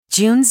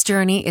June's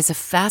Journey is a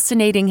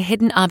fascinating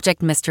hidden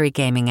object mystery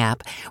gaming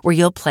app where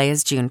you'll play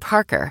as June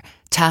Parker,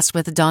 tasked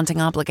with a daunting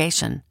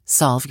obligation: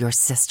 solve your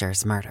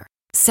sister's murder.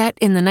 Set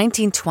in the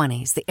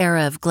 1920s, the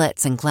era of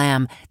glitz and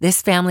glam,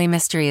 this family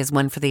mystery is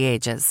one for the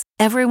ages.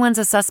 Everyone's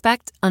a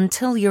suspect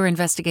until your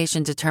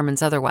investigation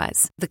determines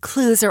otherwise. The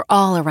clues are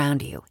all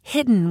around you,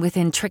 hidden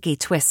within tricky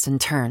twists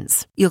and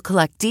turns. You'll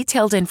collect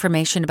detailed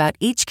information about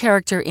each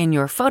character in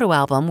your photo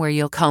album where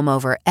you'll comb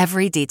over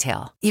every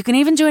detail. You can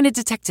even join a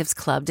detectives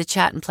club to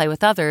chat and play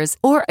with others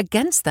or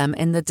against them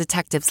in the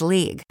Detectives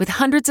League. With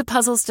hundreds of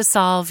puzzles to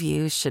solve,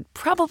 you should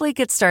probably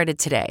get started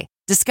today.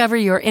 Discover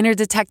your inner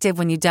detective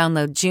when you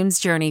download June's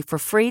Journey for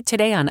free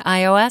today on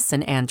iOS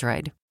and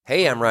Android.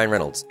 Hey, I'm Ryan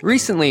Reynolds.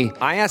 Recently,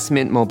 I asked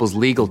Mint Mobile's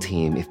legal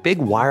team if big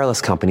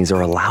wireless companies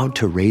are allowed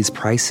to raise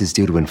prices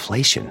due to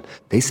inflation.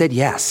 They said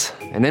yes.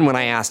 And then when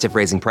I asked if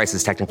raising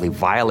prices technically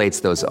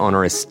violates those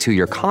onerous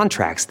 2-year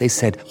contracts, they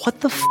said,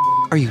 "What the f***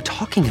 are you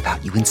talking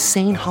about, you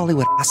insane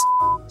Hollywood ass?"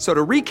 So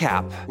to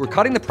recap, we're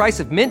cutting the price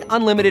of Mint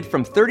Unlimited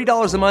from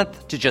 $30 a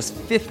month to just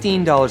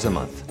 $15 a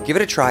month. Give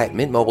it a try at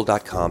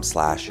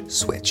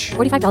mintmobile.com/switch.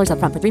 $45 up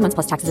front for 3 months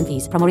plus taxes and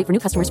fees. Promo rate for new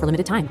customers for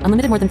limited time.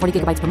 Unlimited more than 40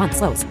 gigabytes per month.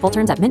 Slows full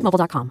terms at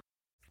mintmobile.com.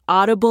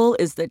 Audible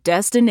is the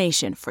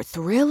destination for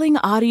thrilling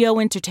audio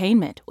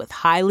entertainment with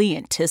highly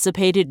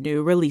anticipated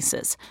new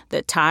releases.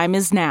 The time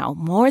is now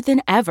more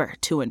than ever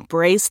to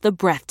embrace the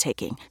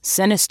breathtaking,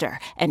 sinister,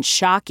 and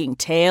shocking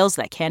tales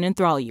that can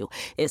enthrall you,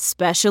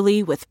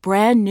 especially with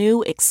brand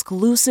new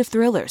exclusive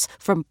thrillers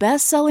from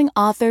best-selling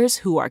authors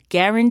who are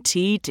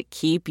guaranteed to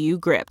keep you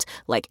gripped,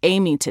 like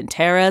Amy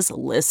Tintera's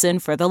Listen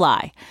for the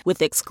Lie.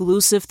 With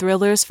exclusive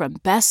thrillers from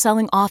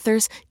best-selling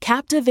authors,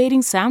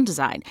 captivating sound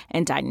design,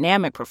 and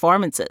dynamic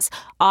performances,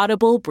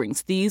 Audible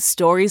brings these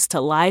stories to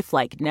life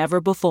like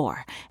never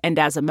before. And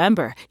as a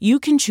member, you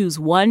can choose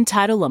one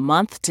title a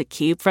month to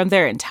keep from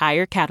their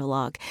entire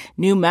catalog.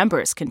 New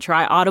members can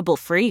try Audible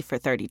free for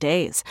 30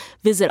 days.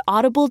 Visit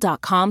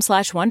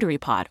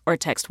audible.com/WonderyPod or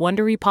text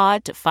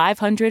WonderyPod to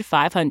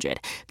 500-500.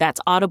 That's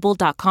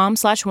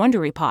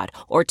audible.com/WonderyPod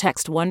or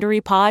text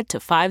WonderyPod to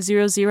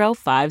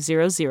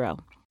 500-500.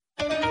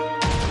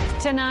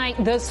 Tonight,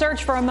 the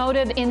search for a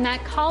motive in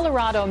that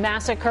Colorado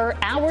massacre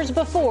hours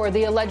before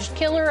the alleged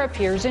killer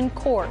appears in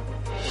court.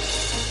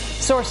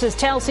 Sources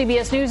tell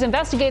CBS News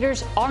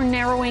investigators are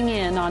narrowing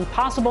in on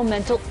possible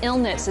mental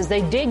illness as they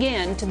dig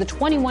into the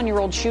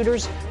 21-year-old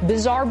shooter's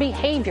bizarre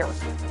behavior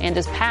and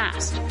his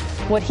past,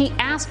 what he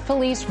asked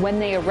police when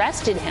they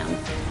arrested him,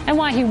 and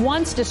why he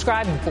once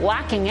described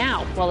blacking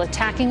out while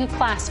attacking a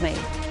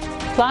classmate.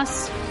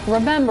 Plus,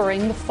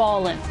 remembering the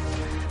fallen,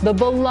 the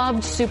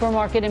beloved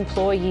supermarket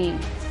employee,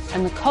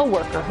 and the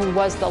coworker who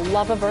was the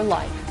love of her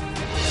life.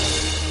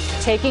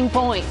 Taking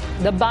point,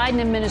 the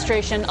Biden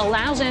administration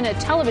allows in a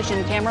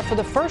television camera for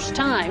the first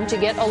time to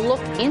get a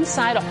look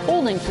inside a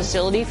holding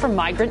facility for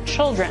migrant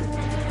children,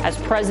 as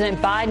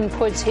President Biden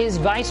puts his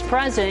vice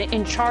president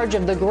in charge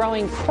of the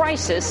growing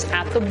crisis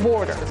at the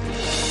border.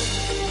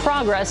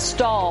 Progress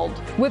stalled.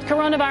 With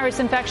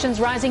coronavirus infections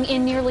rising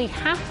in nearly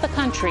half the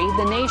country,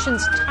 the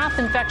nation's top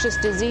infectious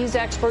disease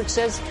expert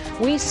says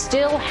we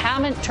still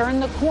haven't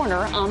turned the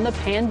corner on the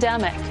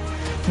pandemic.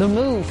 The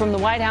move from the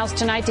White House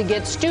tonight to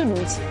get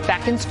students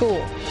back in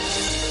school.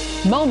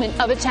 Moment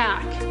of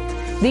attack.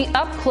 The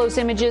up-close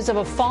images of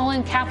a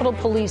fallen Capitol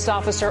Police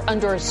officer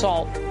under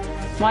assault.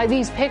 Why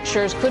these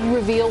pictures could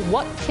reveal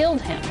what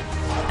killed him.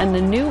 And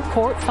the new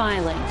court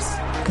filings.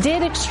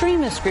 Did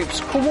extremist groups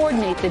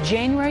coordinate the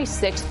January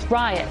 6th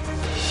riot?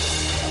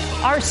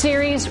 Our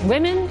series,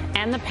 Women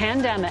and the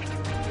Pandemic.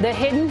 The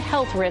hidden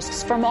health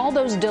risks from all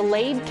those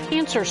delayed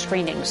cancer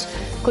screenings.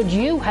 Could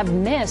you have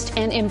missed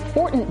an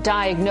important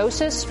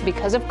diagnosis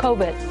because of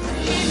COVID?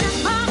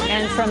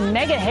 And from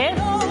mega hit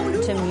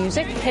to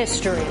music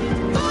history.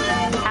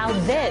 How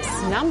this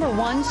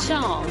 #1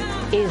 song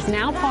is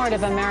now part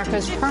of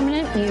America's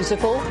permanent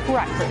musical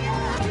record.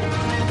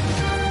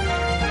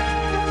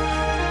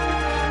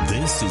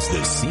 This is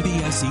the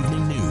CBS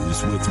Evening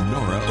News with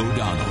Norah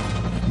O'Donnell,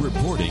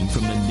 reporting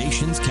from the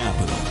nation's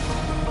capital.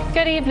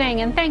 Good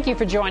evening, and thank you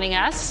for joining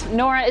us.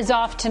 Norah is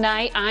off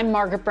tonight. I'm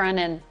Margaret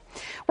Brennan.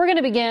 We're going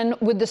to begin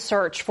with the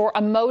search for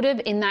a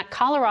motive in that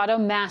Colorado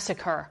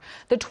massacre.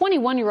 The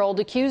 21-year-old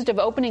accused of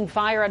opening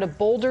fire at a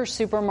Boulder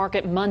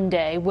supermarket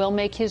Monday will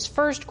make his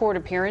first court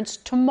appearance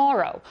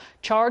tomorrow,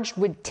 charged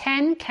with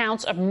 10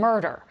 counts of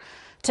murder.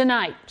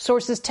 Tonight,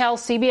 sources tell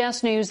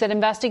CBS News that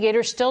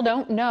investigators still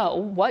don't know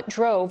what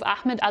drove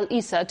Ahmed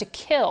Al-Issa to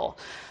kill,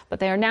 but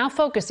they are now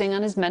focusing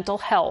on his mental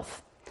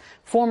health.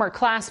 Former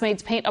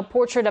classmates paint a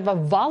portrait of a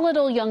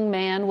volatile young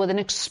man with an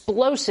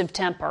explosive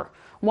temper.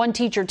 One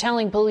teacher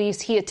telling police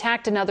he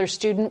attacked another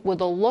student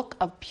with a look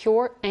of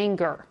pure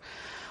anger.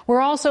 We're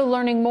also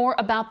learning more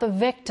about the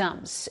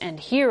victims and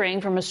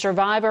hearing from a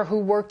survivor who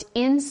worked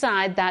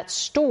inside that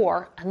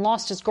store and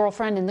lost his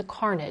girlfriend in the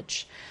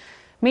carnage.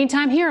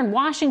 Meantime, here in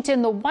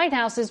Washington, the White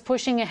House is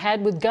pushing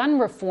ahead with gun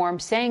reform,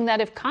 saying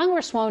that if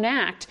Congress won't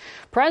act,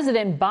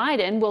 President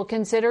Biden will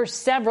consider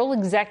several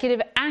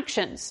executive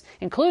actions,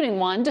 including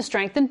one to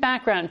strengthen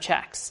background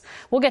checks.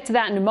 We'll get to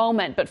that in a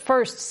moment, but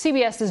first,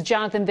 CBS's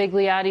Jonathan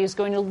Vigliotti is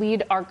going to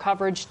lead our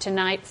coverage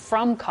tonight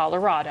from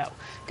Colorado.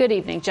 Good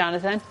evening,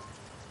 Jonathan.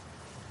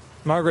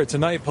 Margaret,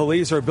 tonight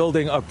police are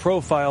building a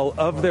profile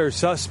of their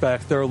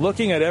suspect. They're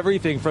looking at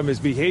everything from his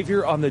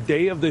behavior on the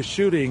day of the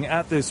shooting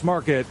at this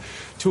market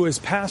to his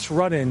past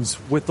run-ins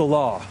with the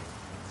law.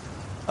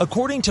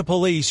 According to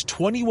police,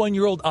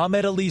 21-year-old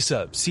Ahmed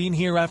Alisa, seen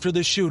here after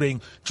the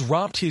shooting,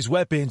 dropped his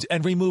weapons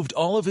and removed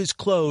all of his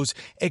clothes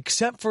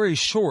except for his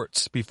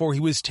shorts before he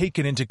was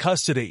taken into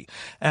custody.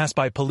 Asked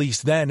by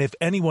police then if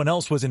anyone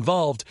else was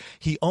involved,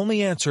 he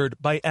only answered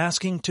by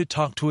asking to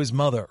talk to his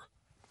mother.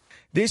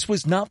 This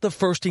was not the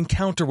first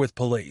encounter with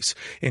police.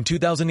 In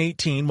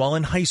 2018, while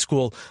in high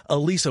school,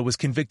 Alisa was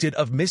convicted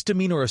of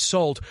misdemeanor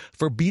assault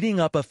for beating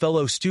up a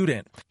fellow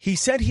student. He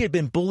said he had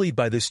been bullied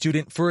by the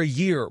student for a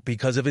year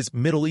because of his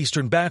Middle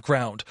Eastern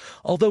background.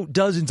 Although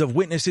dozens of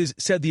witnesses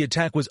said the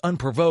attack was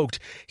unprovoked,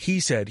 he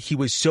said he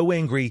was so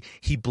angry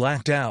he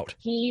blacked out.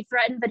 He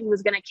threatened that he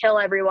was going to kill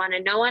everyone,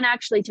 and no one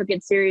actually took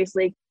it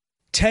seriously.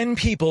 10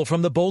 people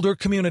from the Boulder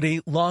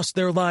community lost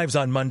their lives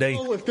on Monday.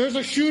 Oh, if there's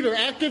a shooter,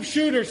 active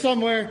shooter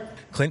somewhere.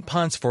 Clint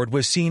Ponsford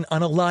was seen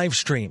on a live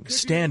stream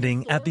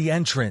standing at the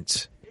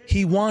entrance.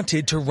 He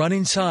wanted to run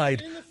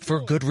inside for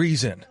good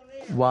reason.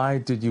 Why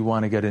did you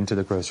want to get into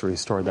the grocery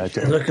store that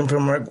day? Looking for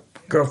my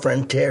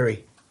girlfriend,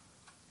 Terry.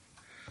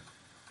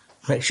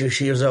 Make sure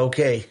she was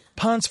okay.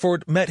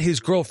 Ponsford met his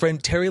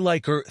girlfriend, Terry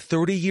Leiker,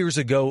 30 years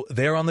ago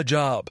there on the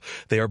job.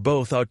 They are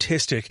both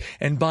autistic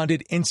and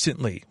bonded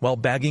instantly while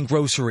bagging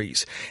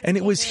groceries. And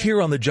it was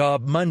here on the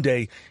job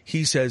Monday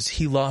he says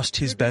he lost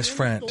his best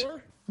friend.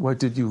 What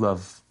did you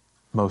love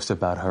most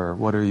about her?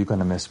 What are you going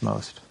to miss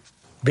most?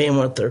 Being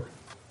with her,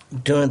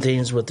 doing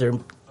things with her.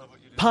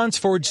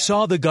 Ponsford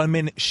saw the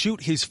gunman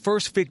shoot his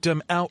first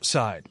victim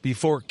outside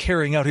before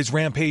carrying out his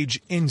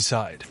rampage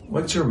inside.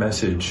 What's your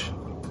message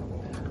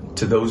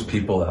to those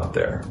people out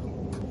there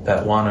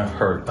that want to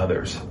hurt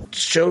others?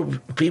 Show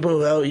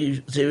people how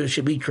they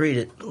should be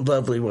treated,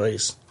 lovely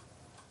ways.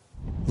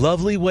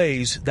 Lovely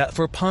ways that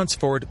for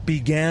Ponsford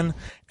began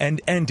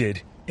and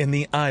ended in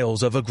the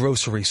aisles of a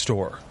grocery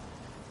store.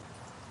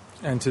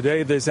 And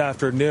today, this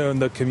afternoon,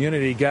 the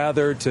community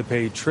gathered to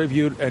pay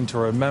tribute and to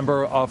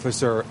remember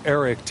Officer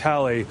Eric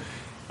Talley.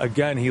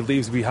 Again, he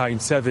leaves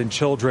behind 7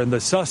 children. The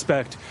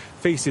suspect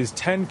faces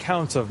 10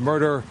 counts of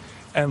murder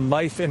and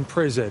life in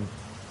prison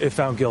if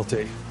found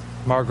guilty.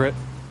 Margaret?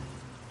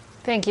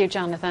 Thank you,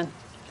 Jonathan.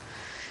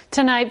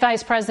 Tonight,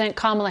 Vice President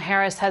Kamala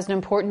Harris has an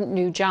important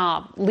new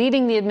job,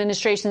 leading the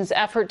administration's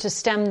effort to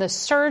stem the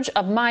surge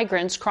of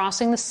migrants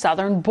crossing the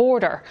southern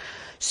border.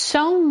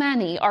 So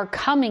many are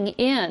coming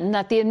in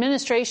that the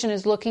administration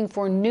is looking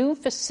for new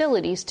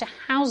facilities to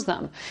house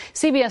them.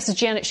 CBS's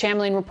Janet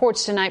Shamlian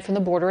reports tonight from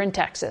the border in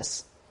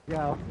Texas.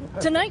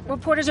 Tonight,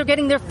 reporters are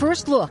getting their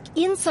first look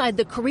inside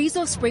the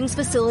Carrizo Springs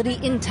facility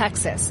in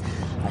Texas,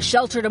 a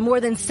shelter to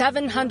more than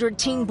 700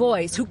 teen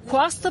boys who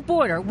cross the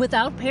border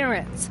without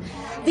parents.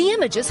 The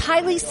image is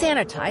highly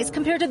sanitized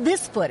compared to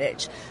this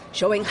footage,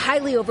 showing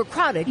highly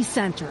overcrowded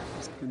centers.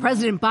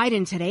 President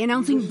Biden today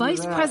announcing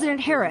Vice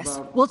President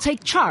Harris will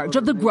take charge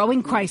of the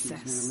growing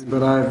crisis.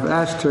 But I've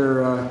asked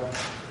her,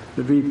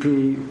 the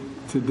VP,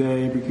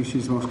 today because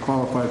she's the most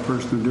qualified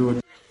person to do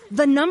it.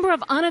 The number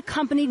of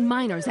unaccompanied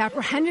minors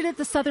apprehended at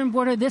the southern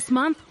border this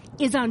month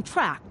is on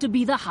track to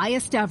be the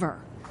highest ever.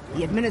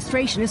 The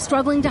administration is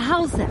struggling to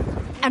house them,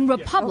 and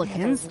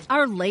Republicans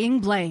are laying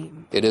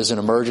blame. It is an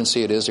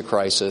emergency. It is a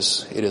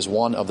crisis. It is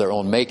one of their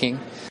own making.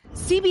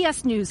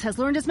 CBS News has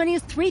learned as many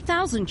as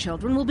 3,000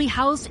 children will be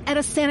housed at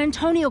a San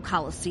Antonio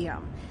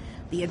Coliseum.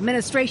 The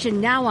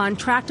administration now on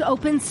track to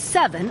open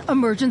 7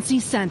 emergency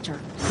centers.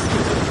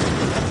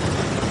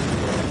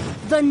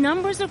 The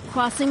numbers of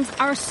crossings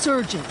are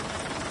surging.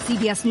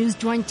 CBS News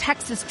joined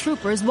Texas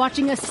troopers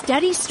watching a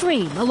steady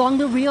stream along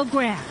the Rio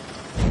Grande.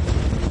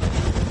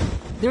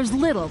 There's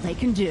little they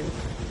can do.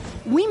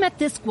 We met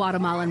this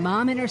Guatemalan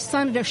mom and her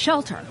son at a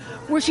shelter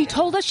where she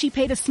told us she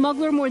paid a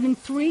smuggler more than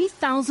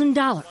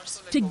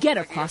 $3,000 to get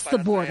across the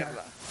border.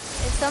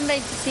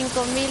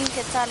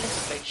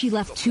 She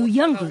left 2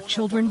 younger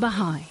children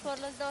behind.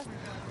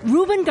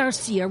 Ruben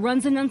Garcia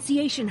runs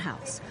Annunciation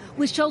House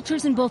with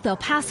shelters in both El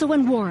Paso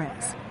and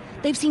Juarez.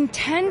 They've seen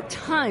 10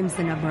 times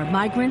the number of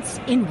migrants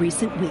in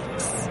recent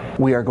weeks.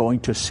 We are going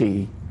to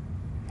see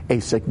a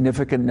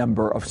significant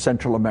number of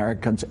Central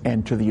Americans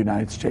enter the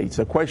United States.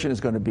 The question is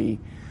going to be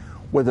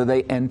whether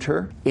they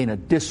enter in a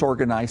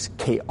disorganized,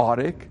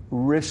 chaotic,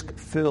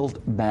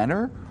 risk-filled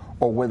manner,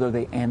 or whether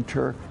they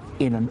enter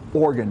in an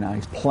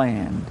organized,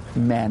 planned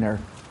manner.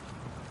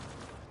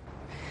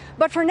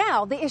 But for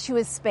now, the issue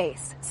is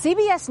space.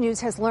 CBS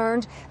News has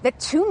learned that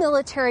 2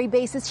 military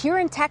bases here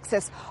in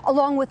Texas,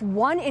 along with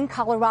 1 in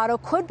Colorado,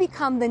 could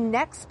become the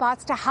next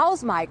spots to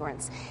house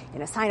migrants,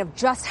 in a sign of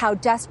just how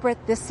desperate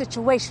this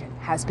situation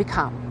has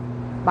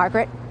become.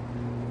 Margaret?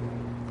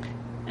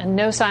 And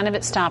no sign of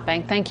it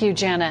stopping. Thank you,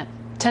 Janet.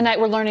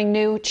 Tonight, we're learning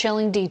new,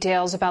 chilling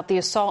details about the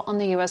assault on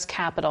the U.S.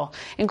 Capitol,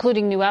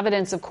 including new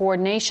evidence of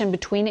coordination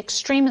between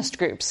extremist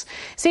groups.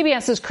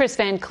 CBS's Chris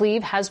Van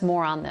Cleve has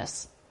more on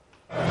this.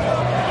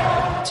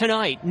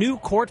 Tonight, new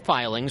court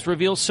filings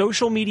reveal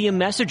social media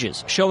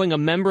messages showing a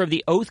member of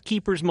the Oath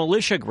Keepers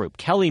militia group,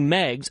 Kelly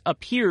Meggs,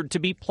 appeared to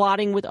be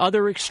plotting with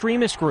other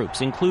extremist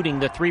groups, including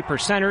the Three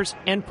Percenters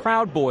and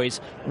Proud Boys,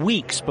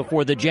 weeks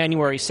before the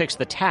January 6th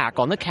attack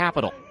on the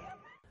Capitol.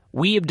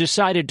 "We have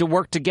decided to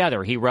work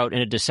together," he wrote in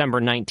a December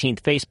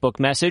 19th Facebook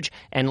message,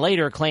 and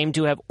later claimed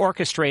to have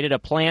orchestrated a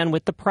plan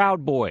with the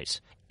Proud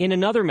Boys. In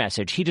another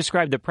message, he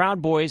described the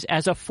Proud Boys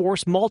as a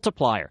force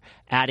multiplier,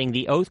 adding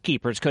the Oath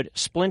Keepers could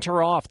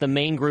splinter off the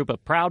main group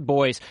of Proud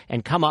Boys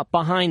and come up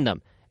behind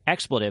them.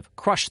 Expletive,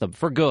 crush them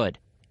for good.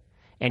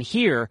 And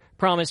here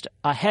promised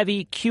a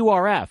heavy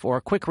QRF, or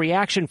quick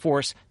reaction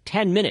force,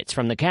 10 minutes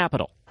from the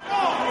Capitol.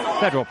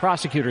 Federal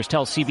prosecutors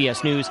tell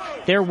CBS News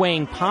they're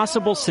weighing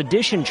possible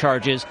sedition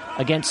charges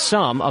against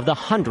some of the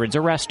hundreds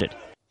arrested.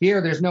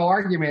 Here, there's no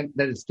argument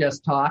that it's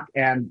just talk,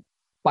 and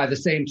by the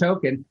same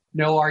token,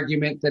 no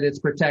argument that it's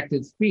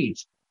protected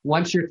speech.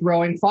 Once you're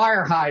throwing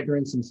fire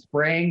hydrants and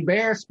spraying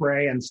bear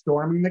spray and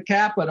storming the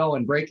Capitol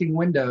and breaking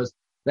windows,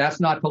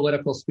 that's not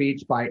political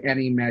speech by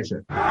any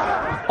measure.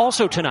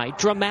 Also tonight,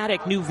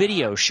 dramatic new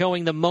video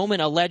showing the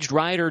moment alleged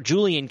rioter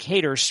Julian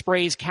Cater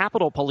sprays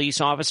Capitol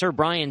Police officer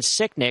Brian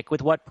Sicknick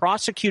with what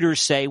prosecutors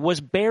say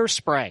was bear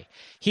spray.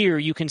 Here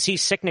you can see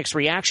Sicknick's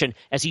reaction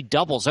as he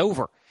doubles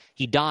over.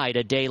 He died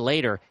a day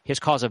later. His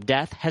cause of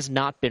death has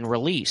not been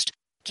released.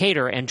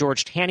 Cater and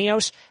George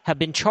Tanios have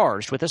been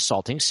charged with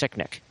assaulting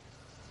Sicknick.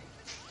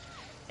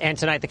 And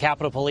tonight, the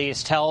Capitol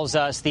Police tells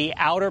us the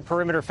outer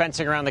perimeter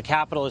fencing around the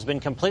Capitol has been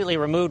completely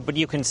removed, but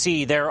you can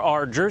see there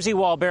are Jersey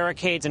wall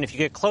barricades, and if you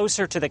get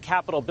closer to the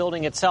Capitol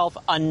building itself,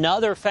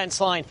 another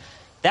fence line.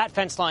 That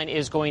fence line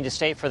is going to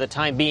stay for the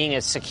time being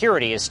as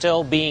security is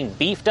still being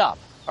beefed up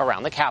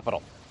around the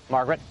Capitol.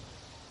 Margaret?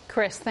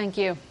 Chris, thank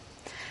you.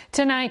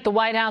 Tonight, the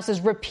White House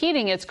is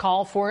repeating its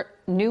call for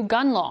new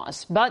gun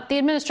laws. But the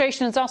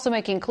administration is also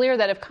making clear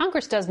that if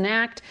Congress doesn't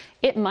act,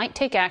 it might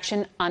take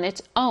action on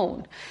its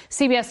own.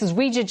 CBS's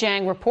Weijia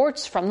Jiang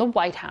reports from the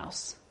White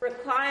House.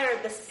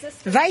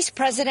 Vice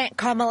President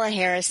Kamala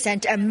Harris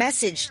sent a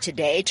message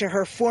today to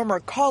her former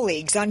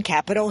colleagues on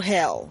Capitol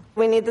Hill.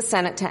 We need the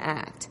Senate to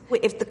act.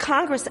 If the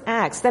Congress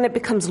acts, then it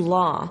becomes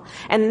law.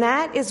 And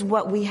that is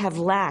what we have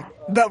lacked.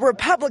 But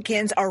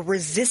Republicans are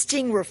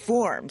resisting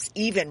reforms,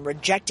 even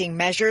rejecting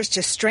measures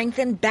to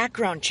strengthen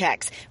background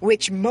checks,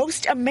 which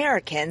most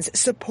Americans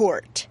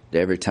support.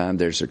 Every time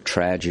there's a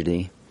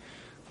tragedy,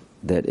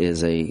 that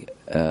is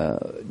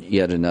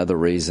yet another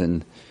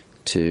reason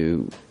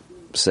to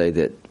say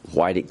that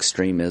white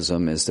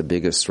extremism is the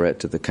biggest threat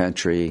to the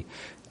country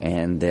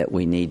and that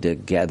we need to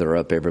gather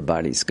up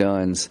everybody's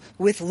guns.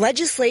 With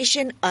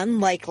legislation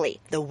unlikely,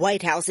 the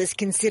White House is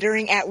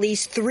considering at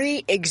least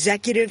 3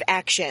 executive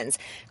actions,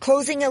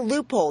 closing a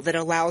loophole that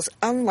allows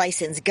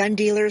unlicensed gun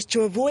dealers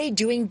to avoid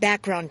doing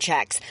background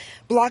checks,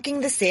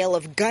 blocking the sale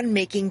of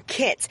gun-making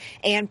kits,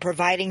 and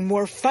providing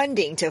more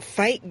funding to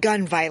fight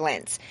gun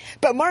violence.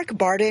 But Mark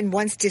Barden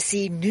wants to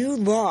see new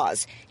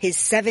laws. His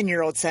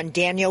 7-year-old son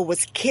Daniel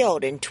was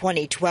killed in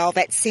 2012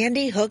 at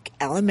Sandy Hook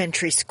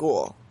Elementary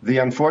School. The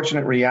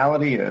unfortunate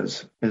reality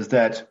is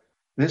that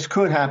this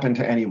could happen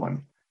to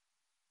anyone.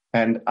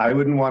 And I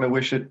wouldn't want to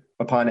wish it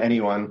upon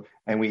anyone.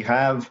 And we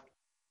have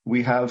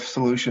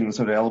solutions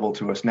available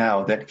to us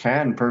now that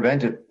can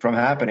prevent it from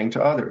happening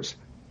to others.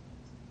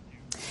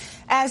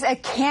 As a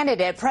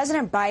candidate,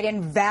 President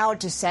Biden vowed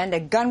to send a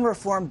gun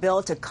reform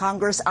bill to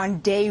Congress on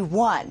day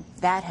one.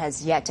 That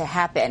has yet to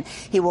happen.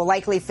 He will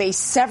likely face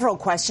several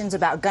questions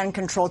about gun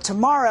control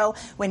tomorrow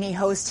when he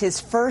hosts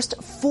his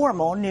first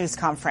formal news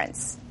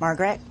conference.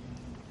 Margaret?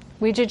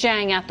 Weijia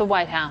Jiang at the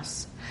White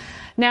House.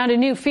 Now to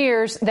new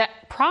fears that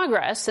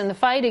progress in the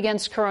fight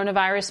against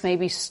coronavirus may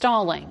be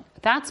stalling.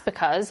 That's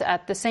because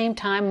at the same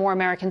time more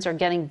Americans are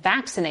getting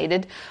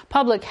vaccinated,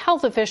 public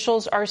health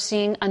officials are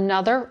seeing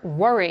another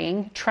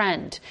worrying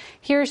trend.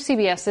 Here's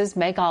CBS's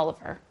Meg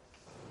Oliver.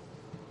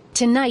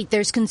 Tonight,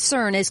 there's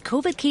concern as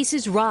COVID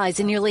cases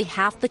rise in nearly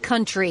half the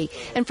country.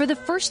 And for the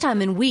first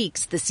time in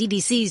weeks, the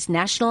CDC's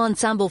National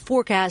Ensemble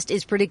forecast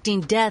is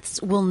predicting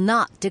deaths will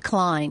not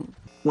decline.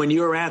 When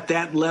you're at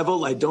that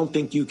level, I don't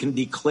think you can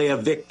declare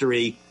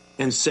victory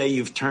and say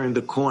you've turned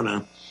the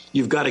corner.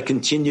 You've got to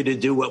continue to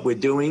do what we're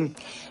doing.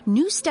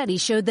 New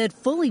studies showed that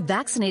fully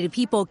vaccinated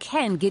people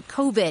can get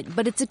COVID,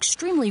 but it's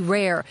extremely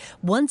rare.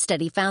 One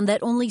study found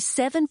that only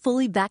 7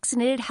 fully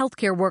vaccinated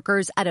healthcare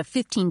workers out of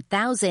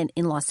 15,000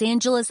 in Los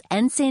Angeles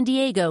and San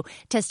Diego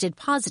tested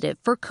positive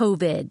for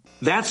COVID.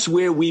 That's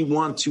where we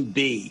want to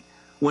be.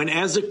 When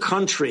as a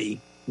country,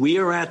 we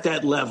are at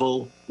that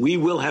level, we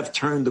will have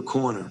turned the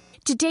corner.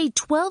 Today,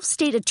 12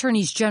 state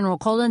attorneys general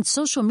called on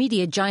social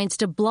media giants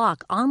to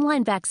block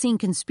online vaccine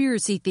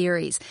conspiracy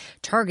theories,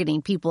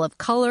 targeting people of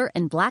color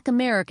and Black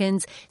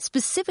Americans,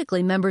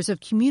 specifically members of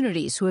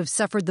communities who have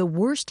suffered the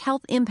worst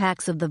health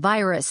impacts of the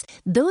virus.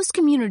 Those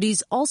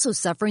communities also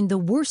suffering the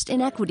worst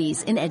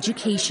inequities in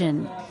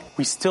education.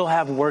 We still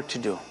have work to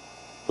do,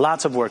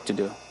 lots of work to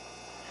do.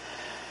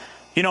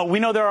 We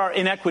know there are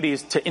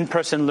inequities to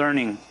in-person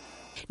learning.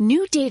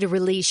 New data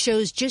release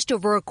shows just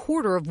over a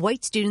quarter of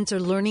white students are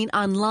learning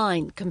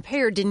online,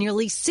 compared to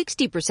nearly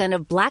 60%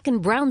 of Black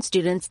and brown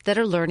students that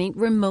are learning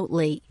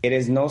remotely. It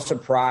is no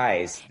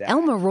surprise that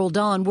Elma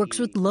Roldan works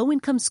with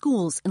low-income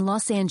schools in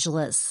Los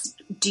Angeles.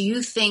 Do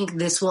you think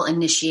this will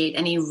initiate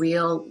any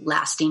real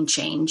lasting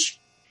change?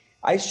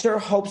 I sure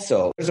hope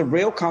so. There's a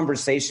real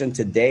conversation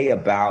today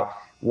about,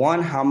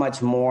 one, how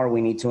much more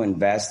we need to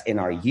invest in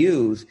our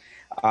youth,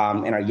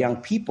 and our young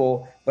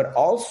people, but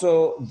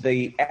also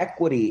the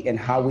equity in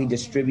how we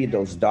distribute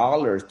those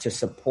dollars to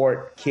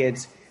support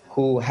kids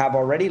who have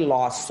already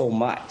lost so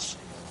much.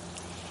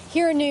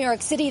 Here in New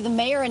York City, the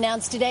mayor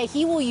announced today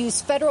he will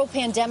use federal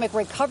pandemic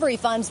recovery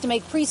funds to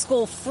make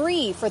preschool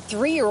free for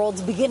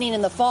 3-year-olds beginning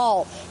in the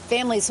fall.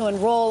 Families who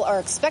enroll are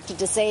expected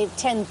to save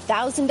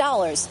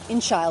 $10,000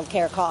 in child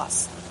care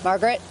costs.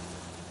 Margaret?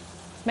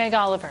 Meg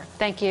Oliver,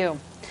 thank you.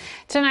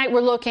 Tonight,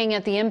 we're looking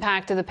at the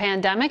impact of the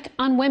pandemic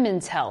on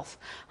women's health.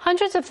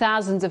 Hundreds of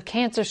thousands of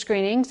cancer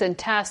screenings and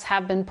tests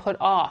have been put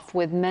off,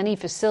 with many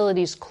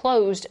facilities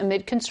closed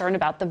amid concern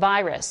about the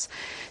virus.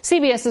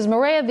 CBS's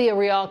Maria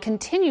Villarreal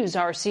continues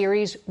our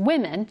series,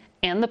 Women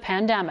and the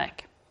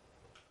Pandemic.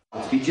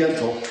 Be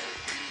gentle,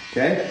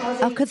 okay?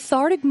 A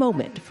cathartic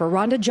moment for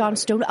Rhonda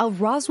Johnstone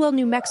of Roswell,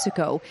 New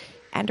Mexico,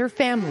 and her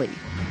family.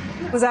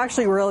 It was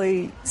actually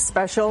really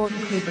special.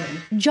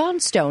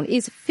 Johnstone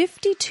is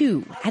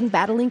 52 and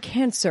battling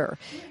cancer.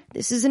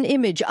 This is an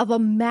image of a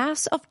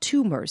mass of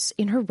tumors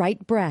in her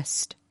right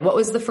breast. What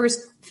was the first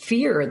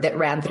fear that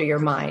ran through your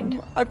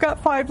mind? I've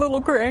got 5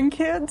 little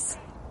grandkids,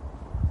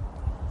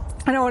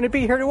 and I want to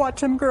be here to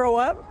watch them grow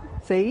up.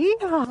 See?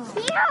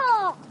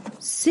 Yeah.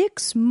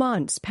 6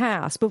 months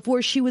passed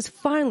before she was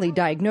finally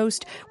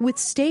diagnosed with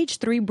stage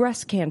 3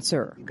 breast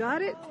cancer.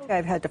 Got it?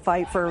 I've had to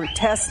fight for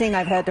testing.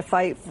 I've had to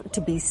fight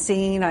to be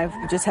seen. I've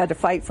just had to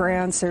fight for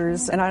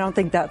answers, and I don't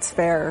think that's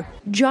fair.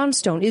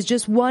 Johnstone is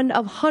just one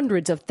of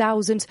hundreds of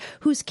thousands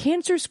whose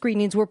cancer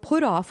screenings were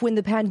put off when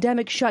the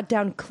pandemic shut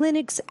down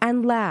clinics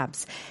and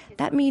labs.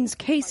 That means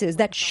cases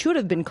that should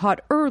have been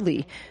caught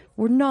early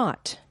were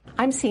not.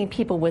 I'm seeing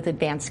people with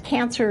advanced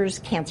cancers,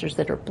 cancers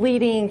that are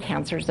bleeding,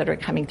 cancers that are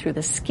coming through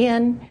the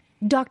skin.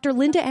 Dr.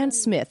 Linda Ann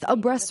Smith, a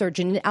breast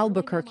surgeon in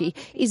Albuquerque,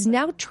 is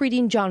now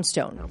treating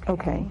Johnstone.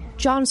 Okay.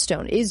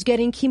 Johnstone is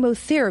getting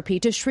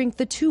chemotherapy to shrink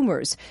the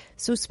tumors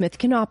so Smith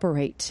can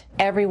operate.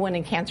 Everyone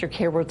in cancer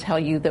care will tell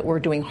you that we're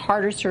doing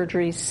harder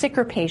surgeries,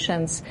 sicker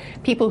patients,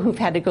 people who've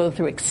had to go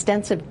through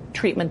extensive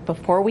treatment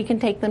before we can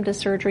take them to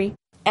surgery.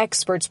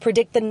 Experts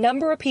predict the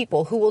number of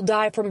people who will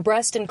die from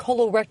breast and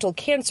colorectal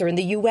cancer in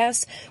the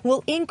U.S.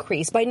 will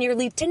increase by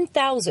nearly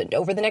 10,000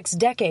 over the next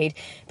decade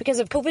because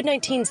of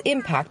COVID-19's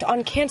impact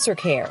on cancer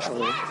care.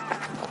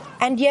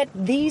 And yet,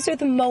 these are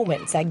the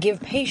moments that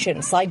give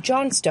patients like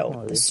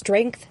Johnstone the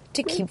strength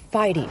to keep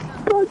fighting.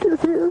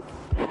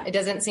 It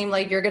doesn't seem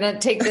like you're going to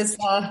take this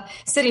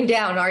sitting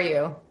down, are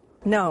you?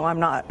 No, I'm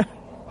not.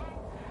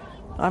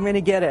 I'm going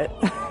to get it.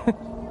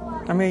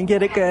 I'm going to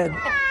get it good.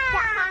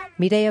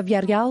 Mireya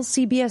Villarreal,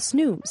 CBS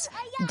News,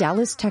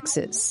 Dallas,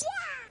 Texas.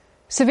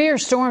 Severe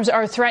storms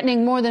are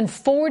threatening more than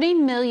 40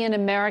 million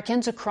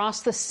Americans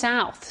across the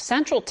South.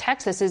 Central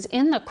Texas is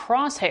in the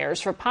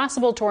crosshairs for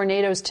possible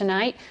tornadoes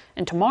tonight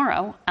and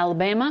tomorrow.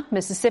 Alabama,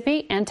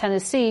 Mississippi, and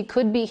Tennessee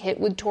could be hit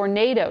with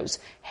tornadoes,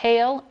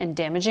 hail, and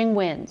damaging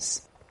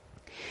winds.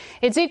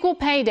 It's Equal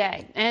Pay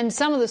Day, and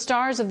some of the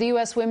stars of the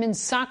U.S. women's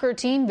soccer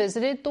team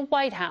visited the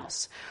White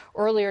House.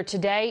 Earlier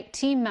today,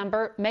 team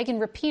member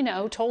Megan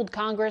Rapinoe told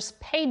Congress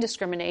pay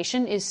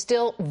discrimination is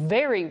still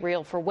very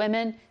real for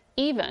women,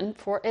 even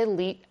for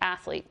elite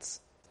athletes.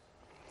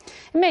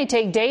 It may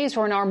take days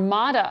for an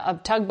armada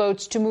of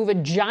tugboats to move a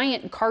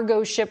giant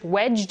cargo ship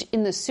wedged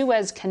in the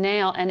Suez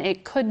Canal, and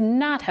it could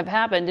not have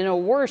happened in a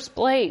worse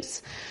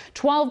place.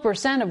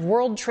 12% of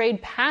world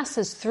trade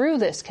passes through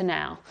this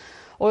canal.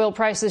 Oil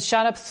prices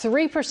shot up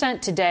 3%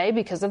 today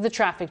because of the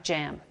traffic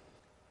jam.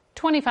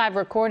 25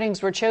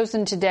 recordings were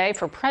chosen today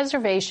for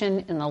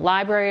preservation in the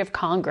Library of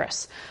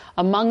Congress.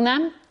 Among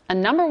them, a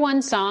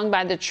 #1 song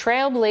by the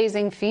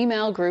trailblazing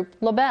female group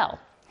LaBelle.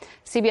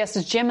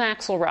 CBS's Jim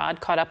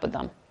Axelrod caught up with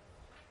them.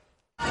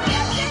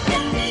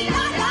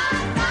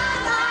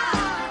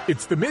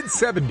 It's the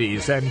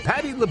mid-'70s, and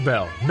Patti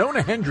LaBelle,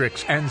 Nona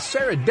Hendryx, and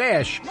Sarah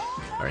Dash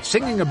are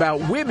singing about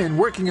women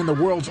working in the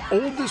world's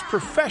oldest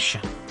profession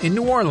in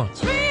New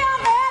Orleans.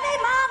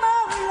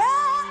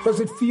 Does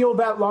it feel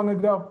that long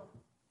ago?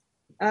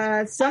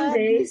 Some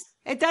days.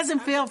 It doesn't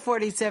feel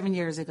 47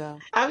 years ago.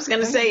 I was going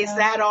to say, is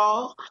that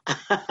all?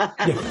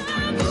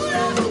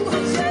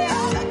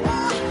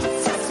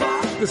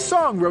 The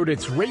song wrote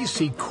its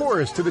racy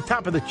chorus to the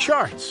top of the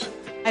charts.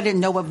 I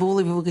didn't know what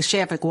Vuli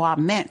Vugashavik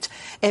meant.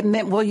 It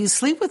meant, will you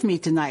sleep with me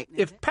tonight?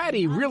 If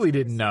Patty really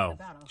didn't know,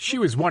 she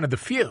was one of the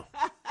few.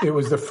 It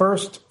was the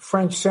first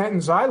French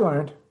sentence I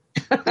learned.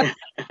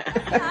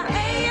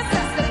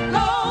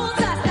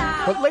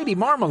 But Lady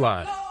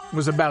Marmalade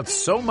was about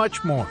so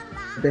much more.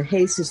 The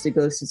Hey Sister,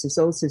 Go Sister,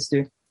 Soul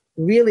Sister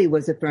really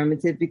was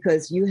affirmative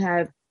because you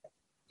have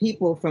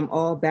people from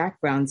all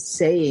backgrounds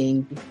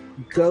saying,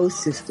 go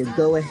sister,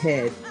 go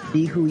ahead,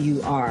 be who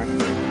you are.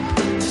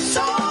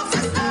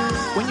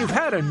 When you've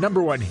had a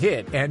 #1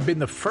 hit and been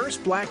the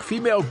first black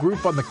female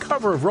group on the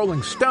cover of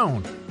Rolling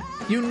Stone,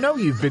 you know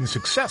you've been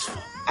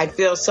successful. I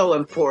feel so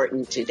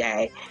important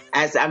today,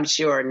 as I'm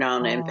sure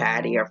Nona and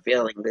Patty are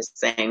feeling the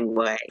same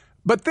way.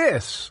 But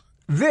this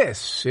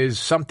is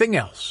something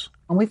else.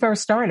 When we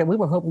first started, we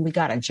were hoping we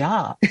got a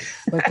job.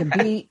 But to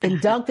be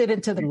inducted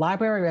into the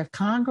Library of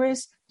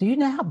Congress, do you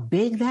know how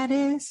big that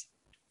is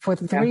for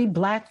 3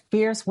 black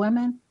fierce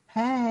women?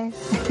 Hey.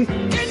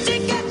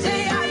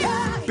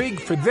 Big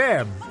for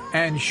them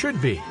and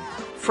should be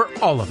for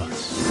all of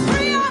us.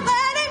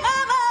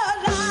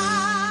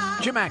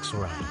 Jim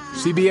Axelrod,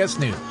 CBS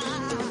News.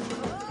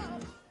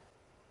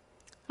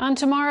 On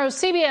tomorrow's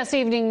CBS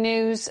Evening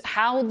News,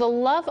 how the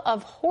love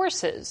of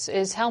horses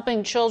is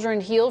helping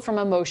children heal from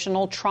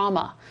emotional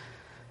trauma.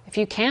 If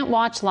you can't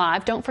watch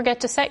live, don't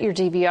forget to set your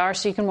DVR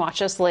so you can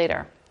watch us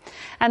later.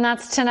 And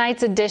that's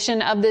tonight's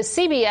edition of the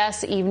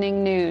CBS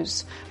Evening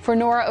News. For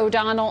Nora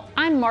O'Donnell,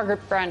 I'm Margaret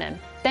Brennan.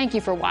 Thank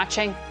you for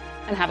watching,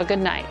 and have a good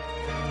night.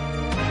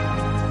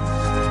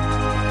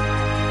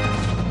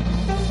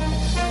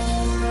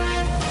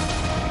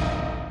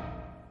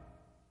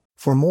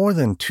 For more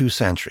than 2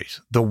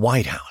 centuries, the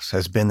White House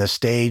has been the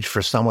stage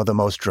for some of the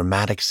most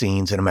dramatic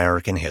scenes in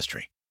American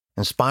history.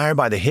 Inspired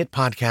by the hit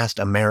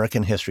podcast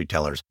American History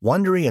Tellers,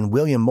 Wondery and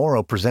William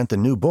Morrow present the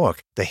new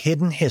book, The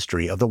Hidden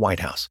History of the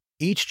White House.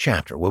 Each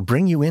chapter will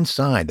bring you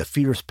inside the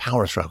fierce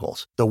power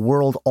struggles, the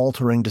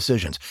world-altering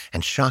decisions,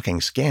 and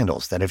shocking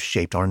scandals that have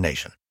shaped our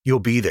nation. You'll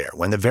be there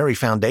when the very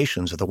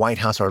foundations of the White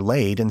House are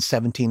laid in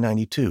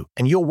 1792,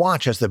 and you'll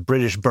watch as the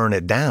British burn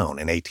it down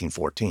in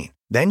 1814.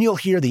 Then you'll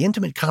hear the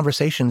intimate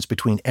conversations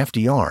between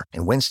FDR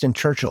and Winston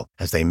Churchill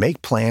as they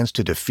make plans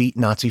to defeat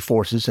Nazi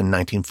forces in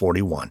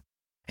 1941.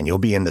 And you'll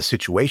be in the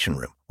Situation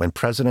Room when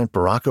President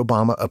Barack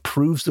Obama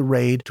approves the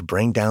raid to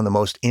bring down the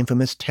most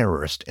infamous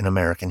terrorist in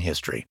American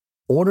history.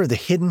 Order The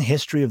Hidden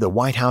History of the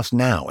White House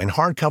now in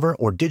hardcover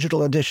or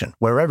digital edition,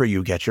 wherever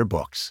you get your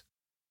books.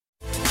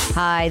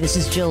 Hi, this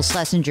is Jill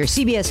Schlesinger,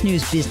 CBS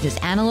News business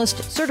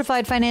analyst,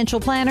 certified financial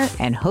planner,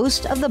 and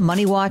host of the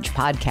Money Watch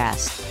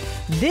podcast.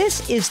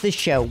 This is the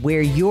show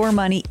where your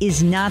money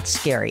is not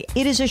scary.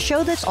 It is a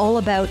show that's all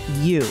about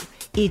you.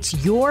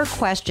 It's your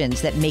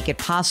questions that make it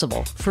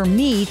possible for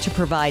me to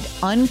provide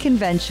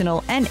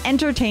unconventional and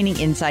entertaining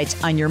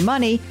insights on your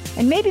money,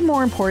 and maybe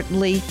more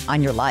importantly,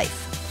 on your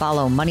life.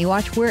 Follow Money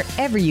Watch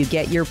wherever you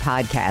get your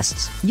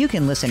podcasts. You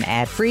can listen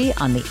ad-free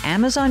on the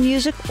Amazon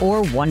Music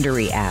or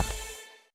Wondery app.